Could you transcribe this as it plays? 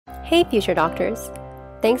Hey, future doctors.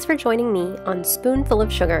 Thanks for joining me on Spoonful of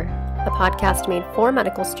Sugar, a podcast made for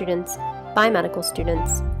medical students by medical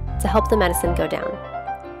students to help the medicine go down.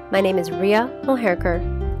 My name is Ria Mulherker.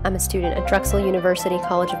 I'm a student at Drexel University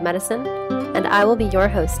College of Medicine, and I will be your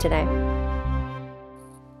host today.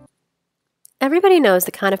 Everybody knows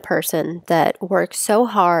the kind of person that works so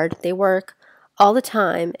hard, they work all the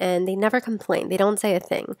time, and they never complain. They don't say a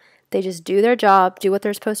thing. They just do their job, do what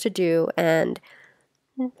they're supposed to do, and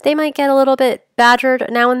they might get a little bit badgered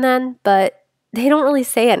now and then, but they don't really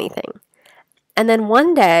say anything. And then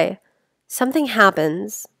one day, something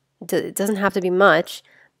happens. It doesn't have to be much,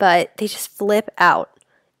 but they just flip out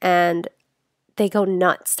and they go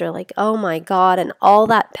nuts. They're like, oh my God, and all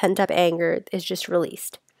that pent-up anger is just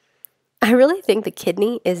released. I really think the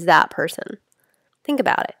kidney is that person. Think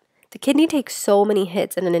about it. The kidney takes so many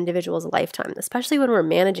hits in an individual's lifetime, especially when we're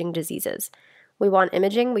managing diseases. We want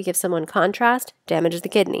imaging, we give someone contrast, damages the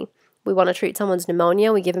kidney. We want to treat someone's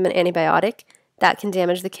pneumonia, we give them an antibiotic, that can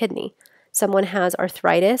damage the kidney. Someone has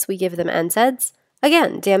arthritis, we give them NSAIDs,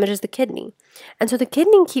 again, damages the kidney. And so the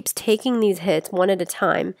kidney keeps taking these hits one at a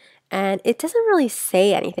time, and it doesn't really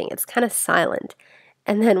say anything. It's kind of silent.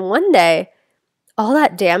 And then one day, all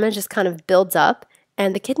that damage just kind of builds up,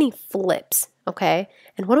 and the kidney flips, okay?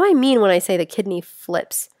 And what do I mean when I say the kidney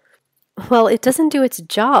flips? Well, it doesn't do its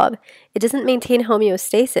job. It doesn't maintain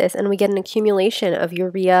homeostasis, and we get an accumulation of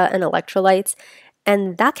urea and electrolytes,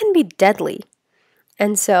 and that can be deadly.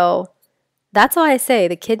 And so that's why I say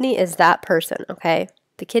the kidney is that person, okay?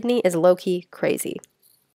 The kidney is low-key crazy.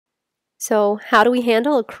 So how do we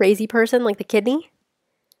handle a crazy person like the kidney?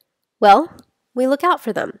 Well, we look out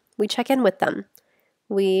for them. We check in with them.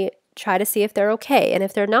 We try to see if they're okay. And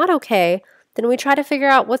if they're not okay, then we try to figure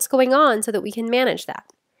out what's going on so that we can manage that.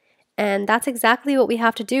 And that's exactly what we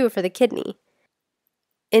have to do for the kidney.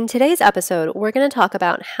 In today's episode, we're going to talk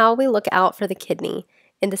about how we look out for the kidney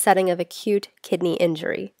in the setting of acute kidney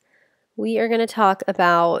injury. We are going to talk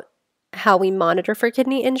about how we monitor for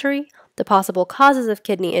kidney injury, the possible causes of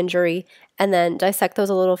kidney injury, and then dissect those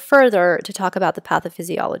a little further to talk about the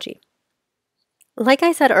pathophysiology. Like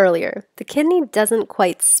I said earlier, the kidney doesn't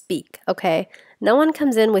quite speak, okay? No one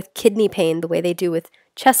comes in with kidney pain the way they do with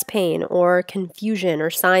chest pain or confusion or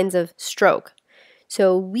signs of stroke.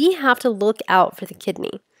 So we have to look out for the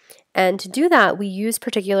kidney. And to do that, we use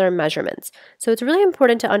particular measurements. So it's really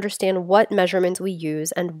important to understand what measurements we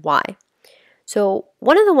use and why. So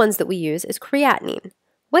one of the ones that we use is creatinine.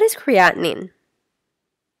 What is creatinine?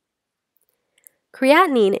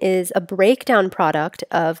 Creatinine is a breakdown product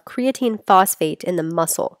of creatine phosphate in the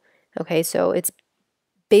muscle. Okay, so it's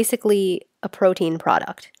basically a protein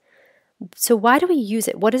product. So why do we use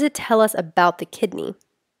it? What does it tell us about the kidney?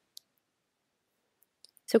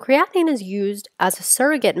 So creatinine is used as a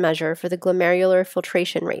surrogate measure for the glomerular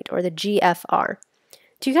filtration rate, or the GFR.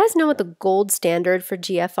 Do you guys know what the gold standard for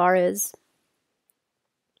GFR is?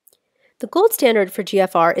 The gold standard for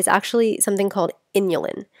GFR is actually something called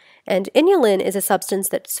inulin. And inulin is a substance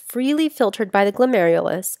that's freely filtered by the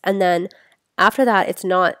glomerulus, and then after that, it's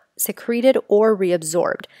not secreted or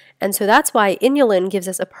reabsorbed. And so that's why inulin gives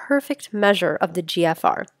us a perfect measure of the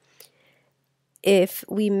GFR. If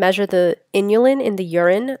we measure the inulin in the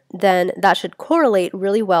urine, then that should correlate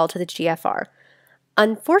really well to the GFR.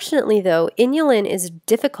 Unfortunately, though, inulin is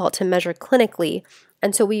difficult to measure clinically,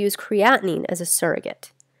 and so we use creatinine as a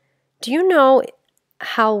surrogate. Do you know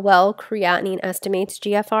how well creatinine estimates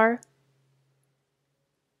GFR?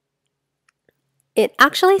 It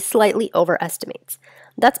actually slightly overestimates.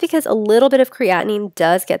 That's because a little bit of creatinine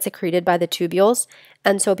does get secreted by the tubules,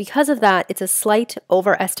 and so because of that, it's a slight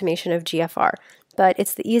overestimation of GFR. But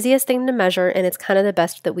it's the easiest thing to measure, and it's kind of the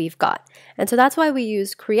best that we've got. And so that's why we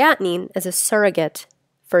use creatinine as a surrogate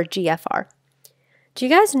for GFR. Do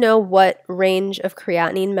you guys know what range of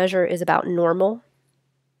creatinine measure is about normal?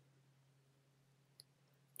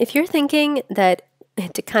 If you're thinking that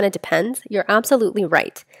it kind of depends, you're absolutely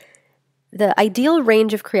right. The ideal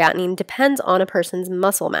range of creatinine depends on a person's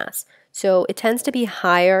muscle mass. So it tends to be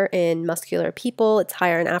higher in muscular people, it's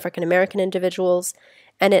higher in African American individuals,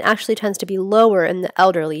 and it actually tends to be lower in the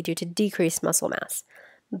elderly due to decreased muscle mass.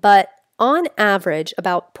 But on average,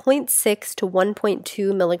 about 0.6 to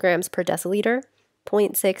 1.2 milligrams per deciliter,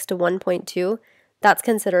 0.6 to 1.2, that's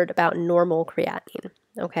considered about normal creatinine,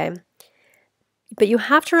 okay? But you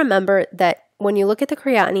have to remember that when you look at the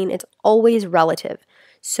creatinine, it's always relative.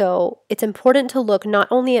 So it's important to look not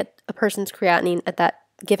only at a person's creatinine at that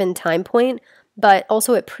given time point, but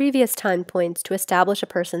also at previous time points to establish a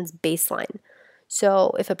person's baseline.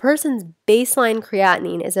 So if a person's baseline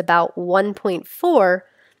creatinine is about 1.4,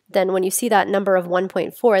 then when you see that number of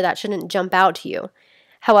 1.4, that shouldn't jump out to you.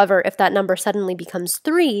 However, if that number suddenly becomes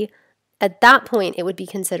 3, at that point it would be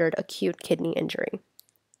considered acute kidney injury.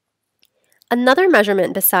 Another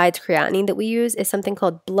measurement besides creatinine that we use is something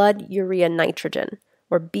called blood urea nitrogen,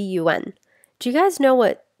 or BUN. Do you guys know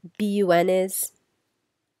what BUN is?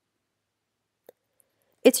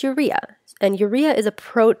 It's urea, and urea is a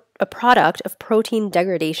product of protein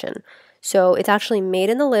degradation. So it's actually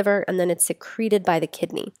made in the liver and then it's secreted by the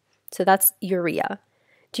kidney. So that's urea.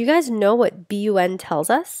 Do you guys know what BUN tells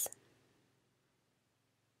us?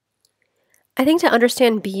 I think to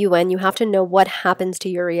understand BUN, you have to know what happens to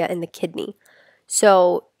urea in the kidney.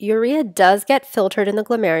 So urea does get filtered in the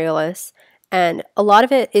glomerulus, and a lot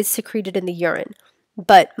of it is secreted in the urine,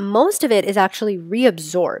 but most of it is actually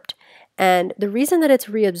reabsorbed. And the reason that it's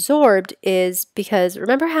reabsorbed is because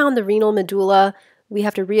remember how in the renal medulla we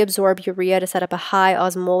have to reabsorb urea to set up a high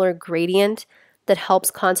osmolar gradient that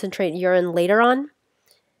helps concentrate urine later on?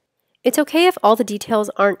 It's okay if all the details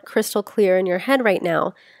aren't crystal clear in your head right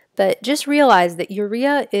now, but just realize that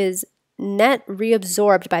urea is net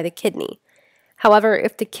reabsorbed by the kidney. However,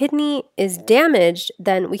 if the kidney is damaged,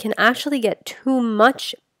 then we can actually get too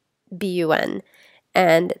much BUN,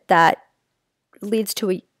 and that leads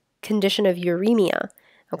to a condition of uremia.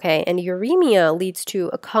 Okay, and uremia leads to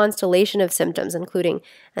a constellation of symptoms, including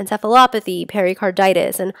encephalopathy,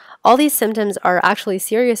 pericarditis, and all these symptoms are actually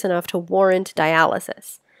serious enough to warrant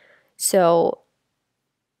dialysis. So,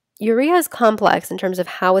 urea is complex in terms of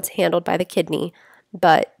how it's handled by the kidney,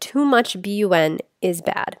 but too much BUN is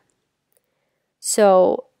bad.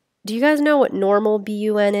 So, do you guys know what normal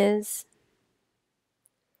BUN is?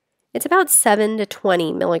 It's about 7 to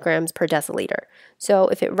 20 milligrams per deciliter. So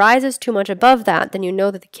if it rises too much above that, then you know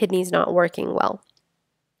that the kidney's not working well.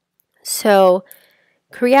 So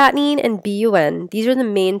creatinine and BUN, these are the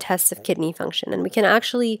main tests of kidney function, and we can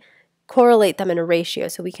actually correlate them in a ratio.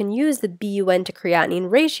 So we can use the BUN to creatinine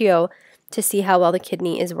ratio to see how well the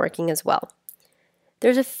kidney is working as well.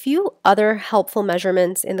 There's a few other helpful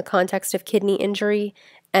measurements in the context of kidney injury,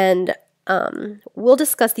 and we'll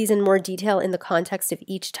discuss these in more detail in the context of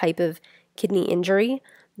each type of kidney injury,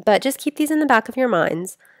 but just keep these in the back of your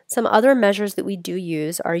minds. Some other measures that we do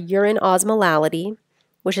use are urine osmolality,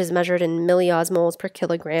 which is measured in milliosmoles per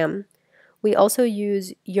kilogram. We also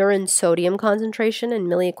use urine sodium concentration in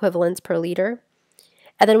milliequivalents per liter.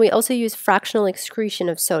 And then we also use fractional excretion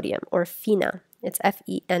of sodium, or FeNa. It's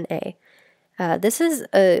FeNa. This is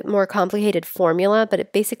a more complicated formula, but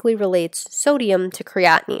it basically relates sodium to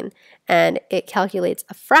creatinine, and it calculates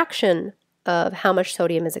a fraction of how much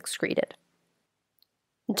sodium is excreted.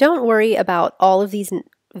 Don't worry about all of these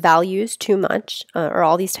values too much, or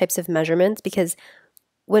all these types of measurements, because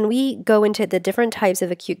when we go into the different types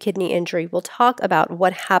of acute kidney injury, we'll talk about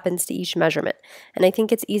what happens to each measurement, and I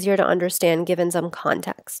think it's easier to understand given some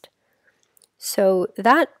context. So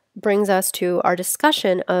that brings us to our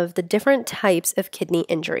discussion of the different types of kidney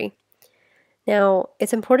injury. Now,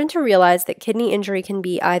 it's important to realize that kidney injury can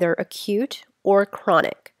be either acute or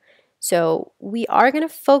chronic. So we are going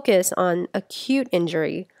to focus on acute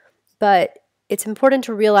injury, but it's important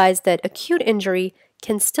to realize that acute injury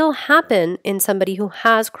can still happen in somebody who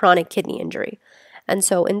has chronic kidney injury. And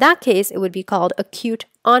so in that case, it would be called acute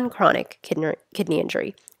on chronic kidney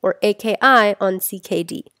injury, or AKI on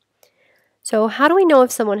CKD. So how do we know if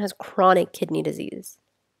someone has chronic kidney disease?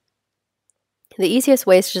 The easiest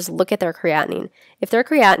way is to just look at their creatinine. If their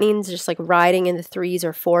creatinine is just like riding in the 3s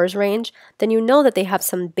or 4s range, then you know that they have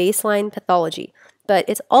some baseline pathology, but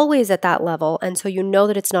it's always at that level, and so you know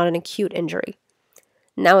that it's not an acute injury.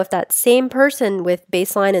 Now, if that same person with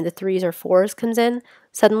baseline in the 3s or 4s comes in,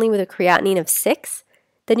 suddenly with a creatinine of 6,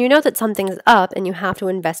 then you know that something's up and you have to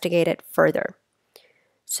investigate it further.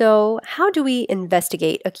 So how do we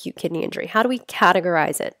investigate acute kidney injury? How do we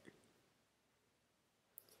categorize it?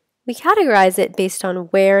 We categorize it based on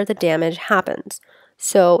where the damage happens.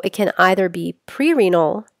 So it can either be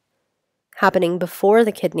pre-renal, happening before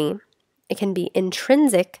the kidney. It can be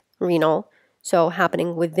intrinsic renal, so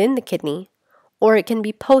happening within the kidney. Or it can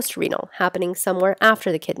be post-renal, happening somewhere after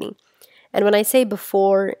the kidney. And when I say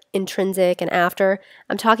before, intrinsic, and after,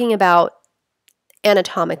 I'm talking about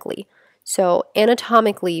anatomically. So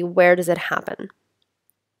anatomically, where does it happen?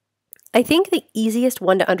 I think the easiest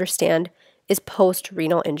one to understand is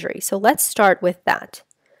post-renal injury. So let's start with that.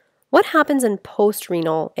 What happens in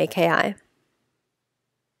post-renal AKI?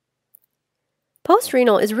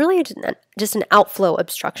 Post-renal is really just an outflow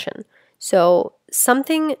obstruction. So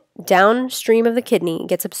something downstream of the kidney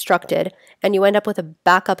gets obstructed and you end up with a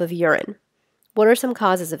backup of urine. What are some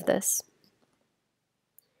causes of this?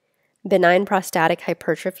 Benign prostatic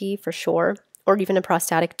hypertrophy for sure, or even a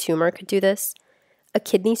prostatic tumor could do this. A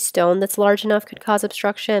kidney stone that's large enough could cause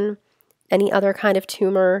obstruction, any other kind of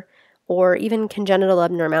tumor, or even congenital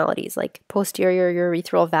abnormalities like posterior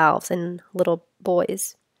urethral valves in little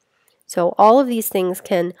boys. So all of these things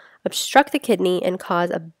can obstruct the kidney and cause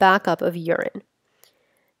a backup of urine.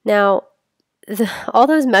 Now, all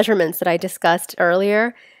those measurements that I discussed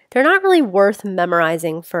earlier, they're not really worth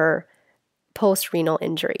memorizing for post-renal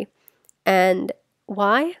injury. And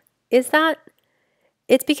why is that?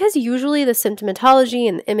 It's because usually the symptomatology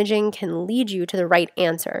and the imaging can lead you to the right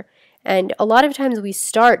answer. And a lot of times we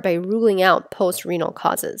start by ruling out post-renal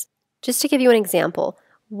causes. Just to give you an example,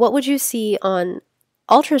 what would you see on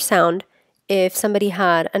ultrasound if somebody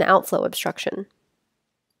had an outflow obstruction?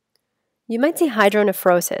 You might see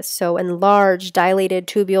hydronephrosis, so enlarged, dilated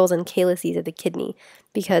tubules and calyces of the kidney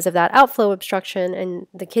because of that outflow obstruction, and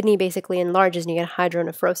the kidney basically enlarges and you get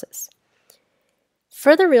hydronephrosis.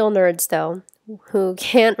 For the real nerds, though, who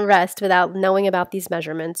can't rest without knowing about these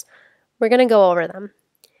measurements, we're going to go over them.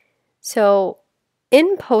 So,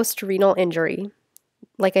 in post-renal injury,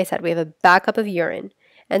 like I said, we have a backup of urine.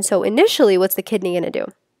 And so initially, what's the kidney going to do?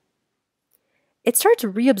 It starts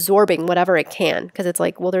reabsorbing whatever it can because it's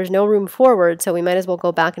like, well, there's no room forward, so we might as well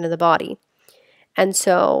go back into the body. And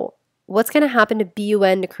so what's going to happen to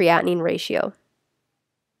BUN to creatinine ratio?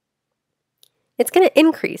 It's going to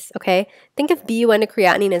increase, okay? Think of BUN to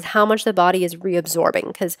creatinine as how much the body is reabsorbing,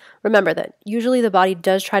 because remember that usually the body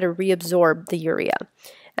does try to reabsorb the urea.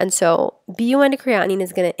 And so BUN to creatinine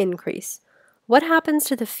is going to increase. What happens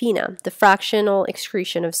to the FeNa, the fractional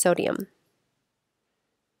excretion of sodium?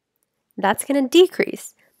 That's going to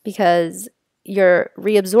decrease because you're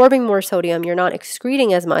reabsorbing more sodium, you're not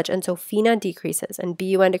excreting as much, and so FeNa decreases, and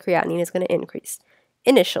BUN to creatinine is going to increase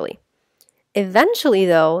initially. Eventually,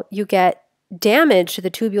 though, you get damage to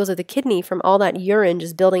the tubules of the kidney from all that urine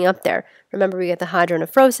just building up there. Remember, we get the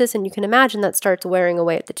hydronephrosis, and you can imagine that starts wearing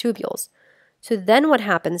away at the tubules. So then what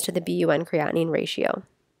happens to the BUN creatinine ratio?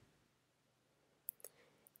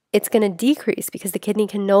 It's going to decrease because the kidney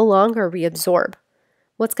can no longer reabsorb.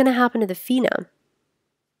 What's going to happen to the FeNa?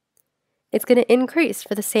 It's going to increase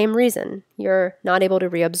for the same reason. You're not able to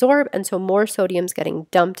reabsorb, and so more sodium's getting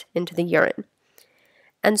dumped into the urine.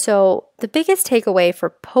 And so the biggest takeaway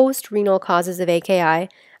for post-renal causes of AKI,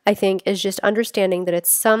 I think, is just understanding that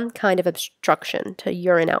it's some kind of obstruction to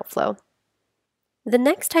urine outflow. The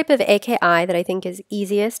next type of AKI that I think is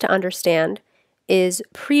easiest to understand is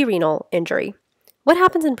pre-renal injury. What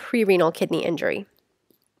happens in pre-renal kidney injury?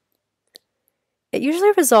 It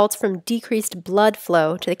usually results from decreased blood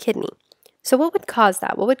flow to the kidney. So what would cause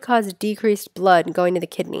that? What would cause decreased blood going to the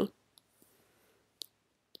kidney?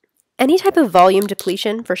 Any type of volume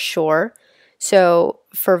depletion, for sure. So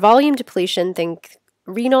for volume depletion, think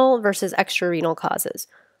renal versus extrarenal causes.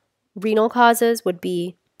 Renal causes would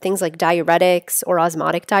be things like diuretics or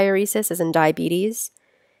osmotic diuresis, as in diabetes.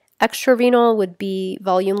 Extrarenal would be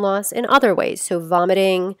volume loss in other ways, so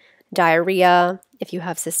vomiting, diarrhea, if you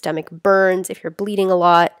have systemic burns, if you're bleeding a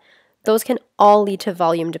lot, those can all lead to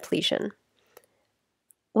volume depletion.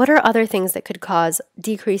 What are other things that could cause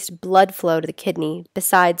decreased blood flow to the kidney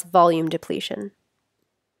besides volume depletion?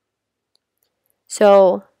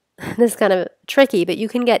 So this is kind of tricky, but you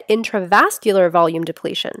can get intravascular volume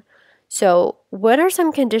depletion. So what are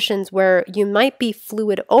some conditions where you might be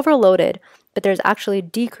fluid overloaded, but there's actually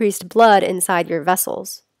decreased blood inside your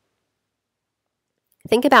vessels?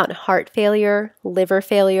 Think about heart failure, liver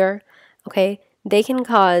failure, okay? They can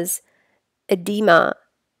cause edema,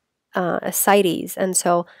 ascites, and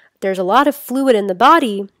so there's a lot of fluid in the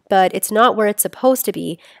body, but it's not where it's supposed to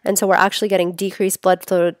be, and so we're actually getting decreased blood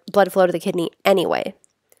flow to the kidney anyway.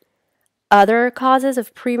 Other causes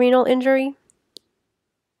of pre-renal injury?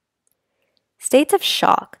 States of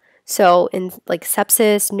shock. So in like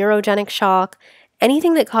sepsis, neurogenic shock,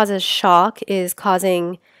 anything that causes shock is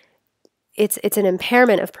causing, it's an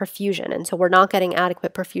impairment of perfusion, and so we're not getting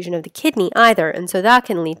adequate perfusion of the kidney either, and so that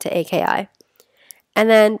can lead to AKI. And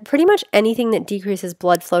then pretty much anything that decreases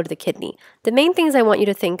blood flow to the kidney. The main things I want you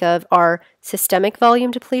to think of are systemic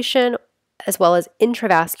volume depletion as well as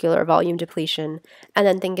intravascular volume depletion, and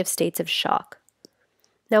then think of states of shock.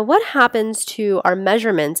 Now, what happens to our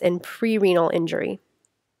measurements in pre-renal injury?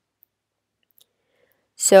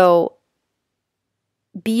 So,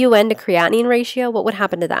 BUN to creatinine ratio, what would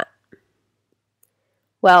happen to that?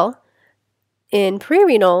 Well, in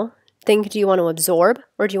pre-renal, think, do you want to absorb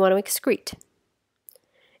or do you want to excrete?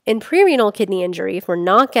 In pre-renal kidney injury, if we're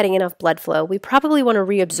not getting enough blood flow, we probably want to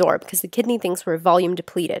reabsorb because the kidney thinks we're volume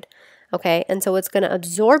depleted, okay? And so it's going to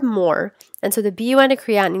absorb more, and so the BUN to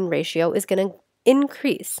creatinine ratio is going to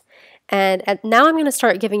increase. And now I'm going to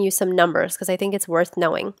start giving you some numbers because I think it's worth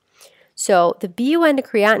knowing. So the BUN to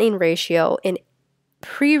creatinine ratio in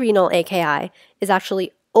pre-renal AKI is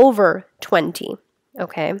actually over 20,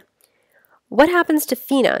 okay? What happens to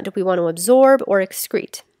FeNa? Do we want to absorb or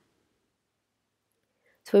excrete?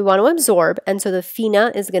 So we want to absorb, and so the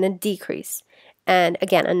FeNa is going to decrease. And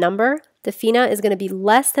again, a number, the FeNa is going to be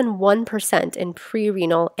less than 1% in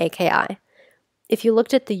pre-renal AKI. If you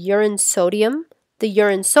looked at the urine sodium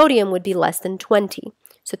would be less than 20.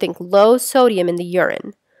 So think low sodium in the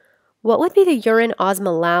urine. What would be the urine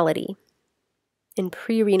osmolality in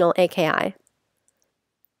pre-renal AKI?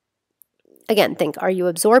 Again, think, are you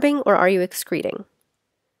absorbing or are you excreting?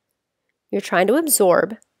 You're trying to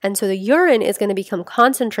absorb, and so the urine is going to become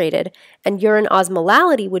concentrated, and urine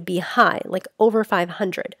osmolality would be high, like over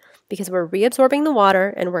 500, because we're reabsorbing the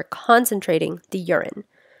water and we're concentrating the urine.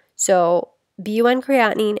 So BUN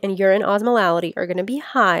creatinine and urine osmolality are going to be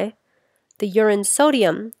high. The urine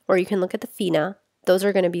sodium, or you can look at the FeNa, those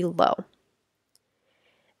are going to be low.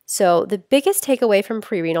 So the biggest takeaway from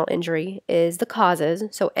pre-renal injury is the causes,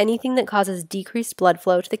 so anything that causes decreased blood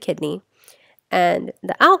flow to the kidney, and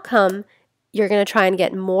the outcome, you're going to try and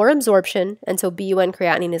get more absorption, and so BUN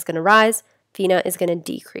creatinine is going to rise, FeNa is going to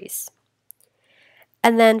decrease.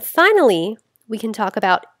 And then finally, we can talk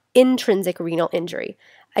about intrinsic renal injury.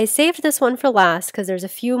 I saved this one for last because there's a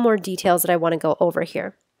few more details that I want to go over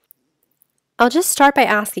here. I'll just start by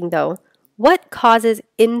asking though, what causes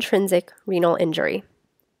intrinsic renal injury?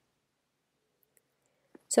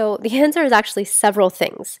 So the answer is actually several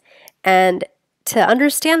things. And to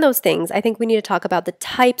understand those things, I think we need to talk about the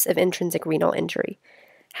types of intrinsic renal injury.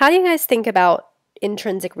 How do you guys think about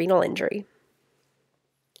intrinsic renal injury?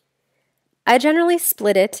 I generally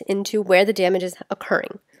split it into where the damage is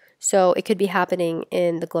occurring. So it could be happening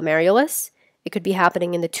in the glomerulus, it could be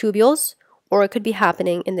happening in the tubules, or it could be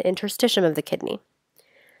happening in the interstitium of the kidney.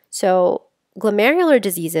 So glomerular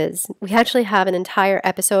diseases, we actually have an entire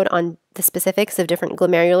episode on the specifics of different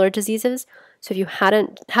glomerular diseases. So if you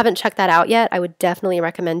haven't checked that out yet, I would definitely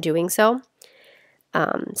recommend doing so.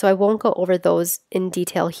 So I won't go over those in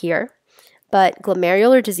detail here, but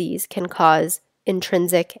glomerular disease can cause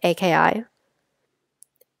intrinsic AKI.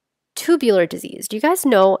 Tubular disease. Do you guys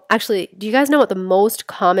know what the most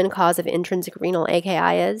common cause of intrinsic renal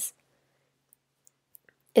AKI is?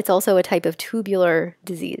 It's also a type of tubular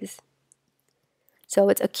disease. So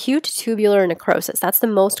it's acute tubular necrosis. That's the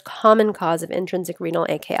most common cause of intrinsic renal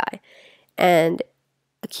AKI. And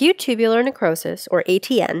acute tubular necrosis, or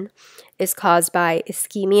ATN, is caused by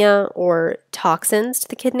ischemia or toxins to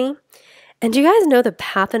the kidney. And do you guys know the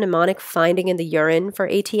pathognomonic finding in the urine for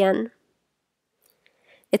ATN?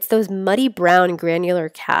 It's those muddy brown granular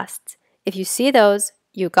casts. If you see those,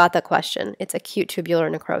 you got the question. It's acute tubular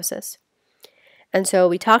necrosis. And so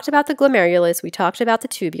we talked about the glomerulus, we talked about the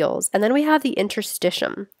tubules, and then we have the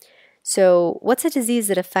interstitium. So what's a disease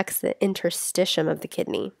that affects the interstitium of the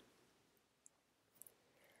kidney?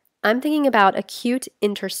 I'm thinking about acute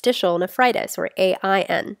interstitial nephritis, or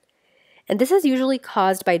AIN. And this is usually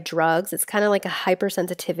caused by drugs. It's kind of like a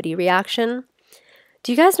hypersensitivity reaction.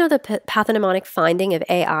 Do you guys know the pathognomonic finding of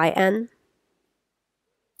AIN?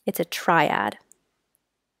 It's a triad.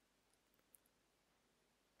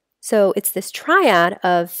 So it's this triad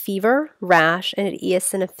of fever, rash, and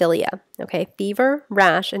eosinophilia. Okay, fever,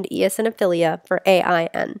 rash, and eosinophilia for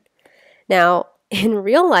AIN. Now, in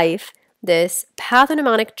real life, this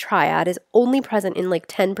pathognomonic triad is only present in like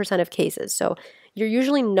 10% of cases. So you're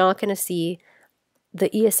usually not going to see the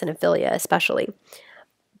eosinophilia especially.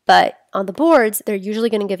 But on the boards, they're usually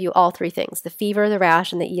going to give you all three things, the fever, the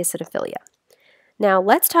rash, and the eosinophilia. Now,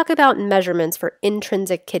 let's talk about measurements for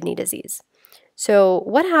intrinsic kidney disease. So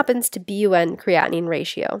what happens to BUN creatinine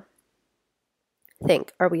ratio?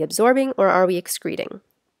 Think, are we absorbing or are we excreting?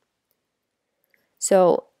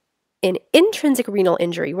 So in intrinsic renal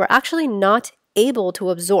injury, we're actually not able to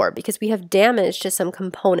absorb because we have damage to some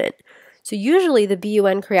component. So usually the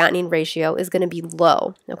BUN creatinine ratio is going to be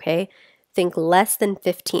low, okay? Think less than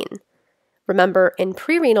 15. Remember, in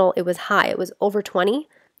pre-renal, it was high. It was over 20.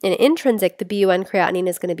 In intrinsic, the BUN creatinine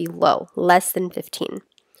is going to be low, less than 15.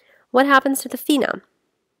 What happens to the FeNa?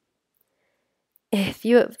 If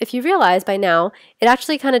you realize by now, it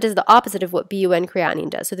actually kind of does the opposite of what BUN creatinine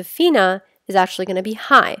does. So the FeNa is actually going to be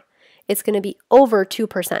high. It's going to be over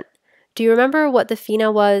 2%. Do you remember what the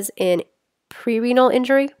FeNa was in pre-renal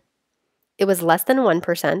injury? It was less than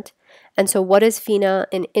 1%. And so what is FeNa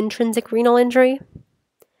in intrinsic renal injury?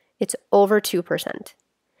 It's over 2%.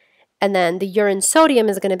 And then the urine sodium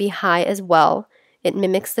is going to be high as well. It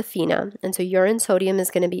mimics the FeNa, and so urine sodium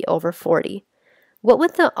is going to be over 40. What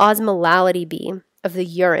would the osmolality be of the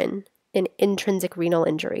urine in intrinsic renal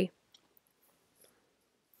injury?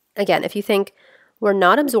 Again, if you think we're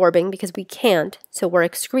not absorbing because we can't, so we're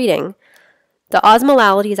excreting, the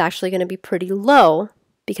osmolality is actually going to be pretty low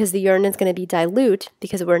because the urine is going to be dilute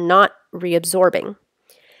because we're not reabsorbing.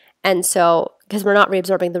 And so, because we're not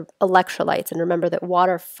reabsorbing the electrolytes, and remember that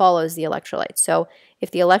water follows the electrolytes. So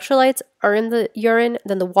if the electrolytes are in the urine,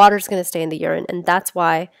 then the water is going to stay in the urine, and that's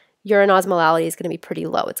why urine osmolality is going to be pretty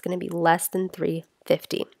low. It's going to be less than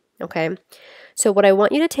 350, okay? So what I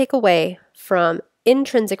want you to take away from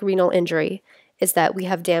intrinsic renal injury is that we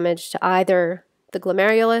have damage to either the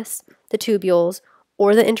glomerulus, the tubules,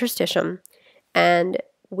 or the interstitium, and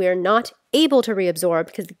we're not able to reabsorb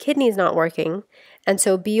because the kidney is not working, and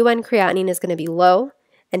so BUN creatinine is going to be low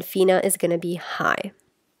and FeNa is going to be high.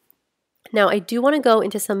 Now, I do want to go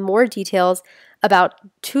into some more details about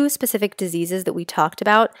two specific diseases that we talked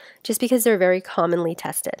about just because they're very commonly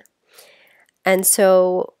tested. And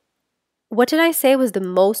so, what did I say was the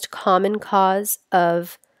most common cause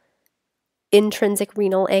of intrinsic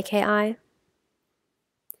renal AKI?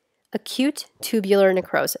 Acute tubular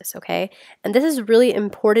necrosis, okay? And this is really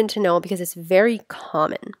important to know because it's very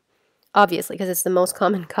common, obviously, because it's the most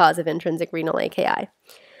common cause of intrinsic renal AKI.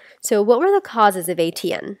 So what were the causes of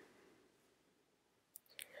ATN?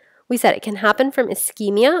 We said it can happen from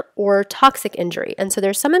ischemia or toxic injury, and so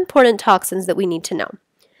there's some important toxins that we need to know.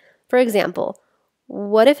 For example,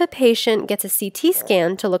 what if a patient gets a CT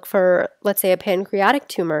scan to look for, let's say, a pancreatic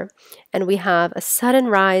tumor, and we have a sudden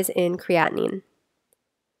rise in creatinine?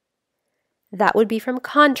 That would be from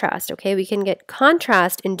contrast, okay? We can get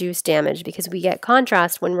contrast-induced damage because we get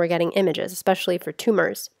contrast when we're getting images, especially for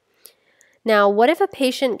tumors. Now, what if a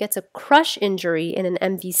patient gets a crush injury in an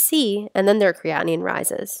MVC and then their creatinine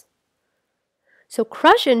rises? So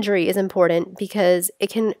crush injury is important because it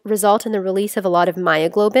can result in the release of a lot of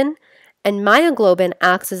myoglobin, and myoglobin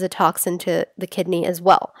acts as a toxin to the kidney as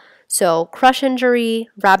well. So crush injury,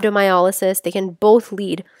 rhabdomyolysis, they can both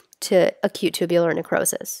lead to acute tubular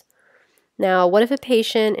necrosis. Now, what if a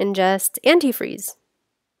patient ingests antifreeze?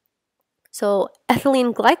 So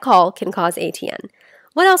ethylene glycol can cause ATN.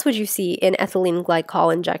 What else would you see in ethylene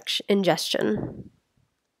glycol ingestion?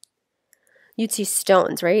 You'd see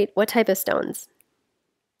stones, right? What type of stones?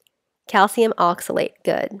 Calcium oxalate,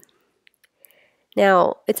 good.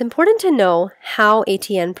 Now, it's important to know how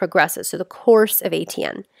ATN progresses, so the course of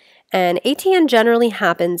ATN. And ATN generally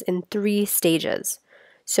happens in 3 stages.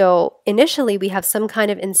 So initially, we have some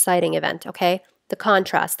kind of inciting event, okay? The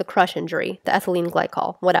contrast, the crush injury, the ethylene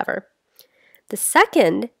glycol, whatever. The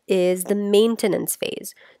second is the maintenance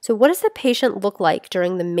phase. So what does the patient look like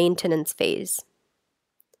during the maintenance phase?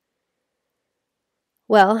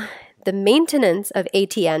 Well, the maintenance of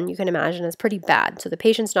ATN, you can imagine, is pretty bad. So the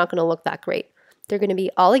patient's not going to look that great. They're going to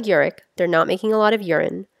be oliguric. They're not making a lot of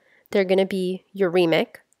urine. They're going to be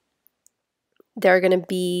uremic. They're going to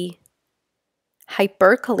be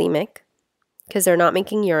hyperkalemic because they're not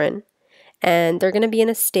making urine, and they're going to be in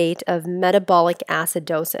a state of metabolic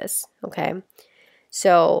acidosis, okay?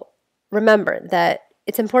 So remember that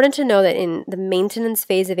it's important to know that in the maintenance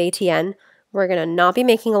phase of ATN, we're going to not be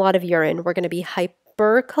making a lot of urine, we're going to be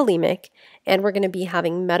hyperkalemic, and we're going to be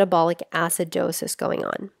having metabolic acidosis going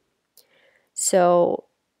on. So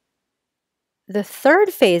the third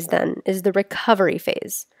phase then is the recovery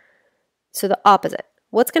phase. So the opposite.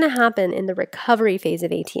 What's going to happen in the recovery phase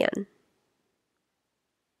of ATN?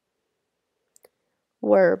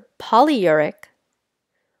 We're polyuric,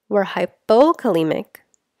 we're hypokalemic,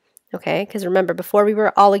 okay? Because remember, before we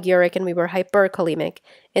were oliguric and we were hyperkalemic.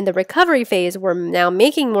 In the recovery phase, we're now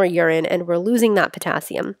making more urine and we're losing that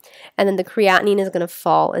potassium. And then the creatinine is going to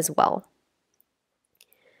fall as well.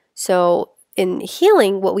 So in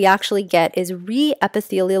healing, what we actually get is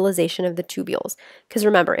re-epithelialization of the tubules. Because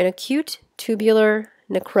remember, in acute tubular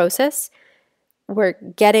necrosis, we're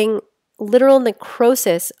getting literal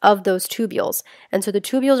necrosis of those tubules. And so the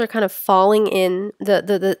tubules are kind of falling in,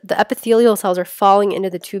 the epithelial cells are falling into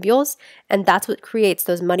the tubules, and that's what creates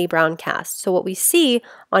those muddy brown casts. So what we see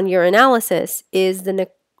on urinalysis is the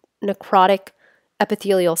necrotic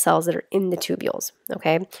epithelial cells that are in the tubules,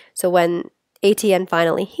 okay? So when ATN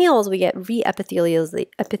finally heals, we get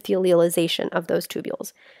re-epithelialization of those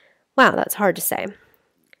tubules. Wow, that's hard to say.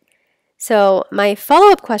 So my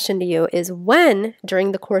follow-up question to you is, when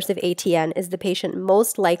during the course of ATN is the patient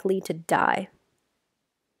most likely to die?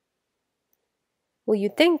 Well,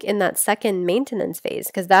 you'd think in that second maintenance phase,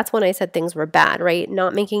 because that's when I said things were bad, right?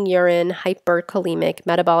 Not making urine, hyperkalemic,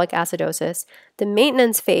 metabolic acidosis. The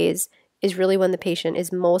maintenance phase is really when the patient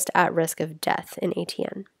is most at risk of death in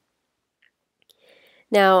ATN.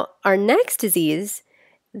 Now, our next disease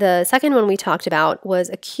The second one we talked about was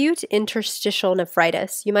acute interstitial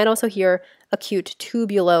nephritis. You might also hear acute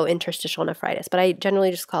tubulointerstitial nephritis, but I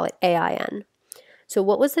generally just call it AIN. So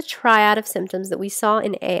what was the triad of symptoms that we saw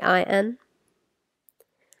in AIN?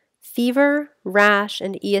 Fever, rash,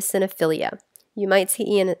 and eosinophilia. You might see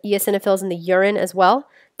eosinophils in the urine as well.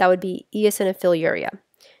 That would be eosinophiluria.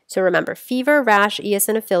 So remember, fever, rash,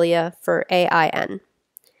 eosinophilia for AIN.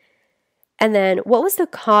 And then what was the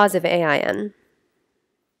cause of AIN?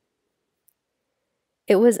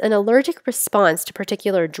 It was an allergic response to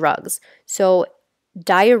particular drugs. So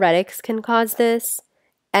diuretics can cause this,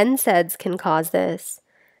 NSAIDs can cause this,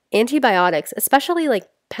 antibiotics, especially like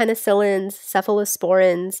penicillins,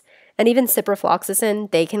 cephalosporins, and even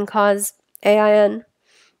ciprofloxacin, they can cause AIN.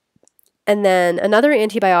 And then another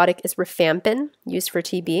antibiotic is rifampin, used for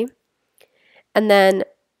TB. And then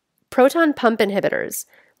proton pump inhibitors,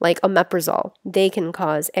 like omeprazole, they can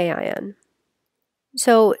cause AIN.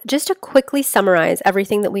 So just to quickly summarize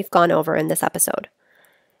everything that we've gone over in this episode.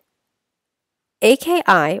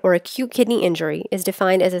 AKI, or acute kidney injury, is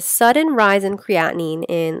defined as a sudden rise in creatinine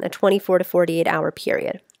in a 24 to 48 hour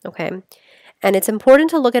period, okay? And it's important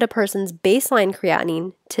to look at a person's baseline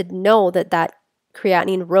creatinine to know that that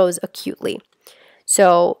creatinine rose acutely.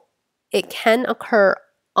 So it can occur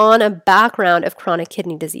on a background of chronic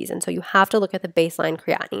kidney disease, and so you have to look at the baseline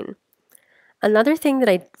creatinine. Another thing that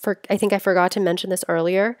I think I forgot to mention this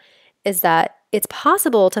earlier is that it's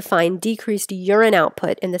possible to find decreased urine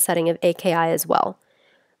output in the setting of AKI as well.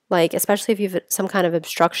 Like, especially if you have some kind of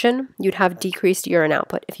obstruction, you'd have decreased urine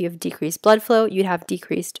output. If you have decreased blood flow, you'd have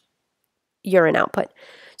decreased urine output.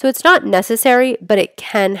 So it's not necessary, but it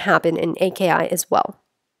can happen in AKI as well.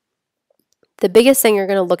 The biggest thing you're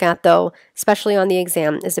going to look at, though, especially on the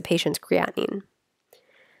exam, is the patient's creatinine.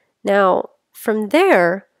 Now, from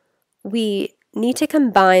there, we need to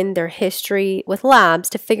combine their history with labs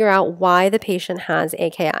to figure out why the patient has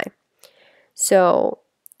AKI. So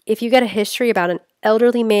if you get a history about an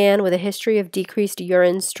elderly man with a history of decreased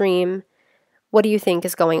urine stream, what do you think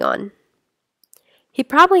is going on? He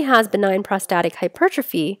probably has benign prostatic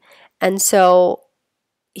hypertrophy, and so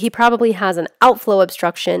he probably has an outflow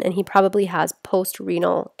obstruction, and he probably has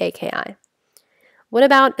post-renal AKI. What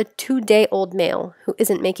about a 2-day-old male who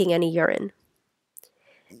isn't making any urine?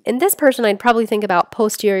 In this person, I'd probably think about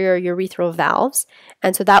posterior urethral valves,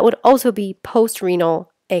 and so that would also be post-renal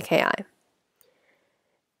AKI.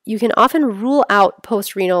 You can often rule out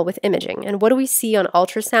post-renal with imaging, and what do we see on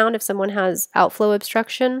ultrasound if someone has outflow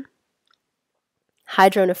obstruction?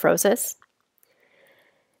 Hydronephrosis.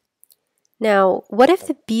 Now, what if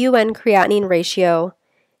the BUN creatinine ratio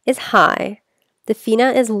is high, the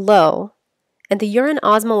FeNa is low, and the urine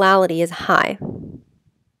osmolality is high?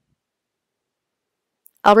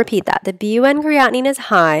 I'll repeat that. The BUN creatinine is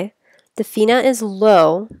high, the FeNa is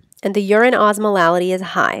low, and the urine osmolality is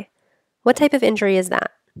high. What type of injury is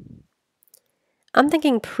that? I'm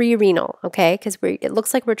thinking pre-renal, okay? Because it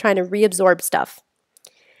looks like we're trying to reabsorb stuff.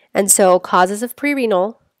 And so causes of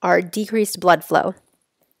pre-renal are decreased blood flow.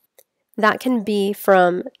 That can be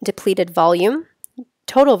from depleted volume,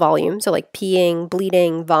 total volume, so like peeing,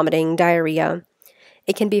 bleeding, vomiting, diarrhea.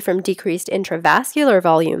 It can be from decreased intravascular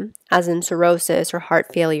volume, as in cirrhosis or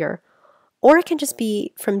heart failure, or it can just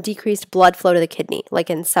be from decreased blood flow to the kidney, like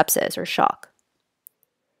in sepsis or shock.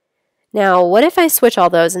 Now, what if I switch all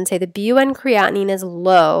those and say the BUN creatinine is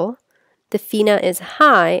low, the FeNa is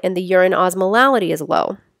high, and the urine osmolality is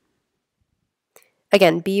low?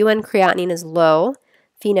 Again, BUN creatinine is low,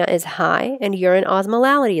 FeNa is high, and urine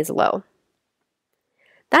osmolality is low.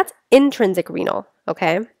 That's intrinsic renal,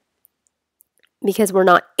 okay? Because we're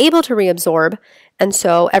not able to reabsorb, and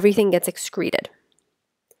so everything gets excreted.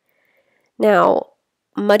 Now,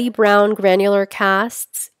 muddy brown granular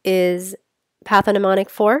casts is pathognomonic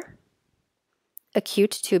for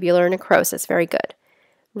acute tubular necrosis. Very good.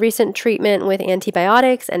 Recent treatment with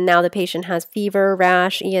antibiotics, and now the patient has fever,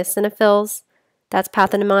 rash, eosinophils. That's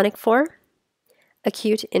pathognomonic for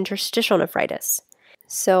acute interstitial nephritis.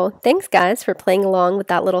 So thanks, guys, for playing along with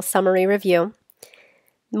that little summary review.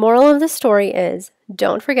 The moral of the story is,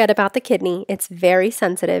 don't forget about the kidney. It's very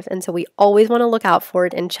sensitive, and so we always want to look out for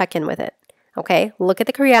it and check in with it. Okay? Look at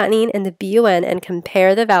the creatinine and the BUN and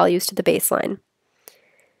compare the values to the baseline.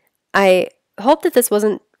 I hope that this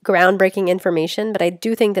wasn't groundbreaking information, but I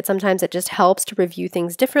do think that sometimes it just helps to review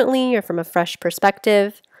things differently or from a fresh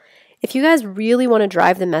perspective. If you guys really want to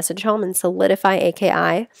drive the message home and solidify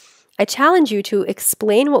AKI, I challenge you to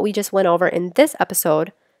explain what we just went over in this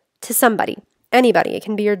episode to somebody. Anybody. It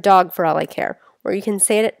can be your dog for all I care. Or you can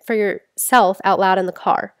say it for yourself out loud in the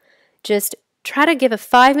car. Just try to give a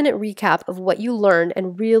 5-minute recap of what you learned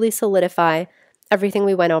and really solidify everything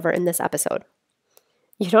we went over in this episode.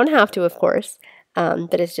 You don't have to, of course,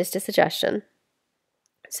 but it's just a suggestion.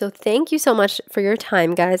 So thank you so much for your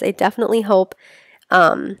time, guys. I definitely hope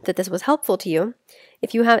that this was helpful to you.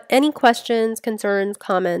 If you have any questions, concerns,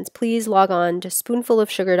 comments, please log on to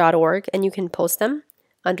spoonfulofsugar.org and you can post them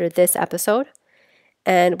under this episode.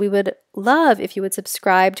 And we would love if you would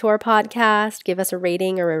subscribe to our podcast, give us a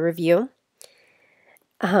rating or a review.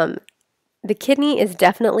 The kidney is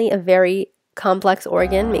definitely a very complex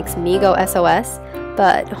organ, makes me go SOS,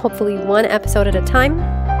 but hopefully one episode at a time,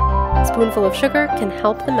 a spoonful of sugar can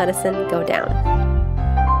help the medicine go down.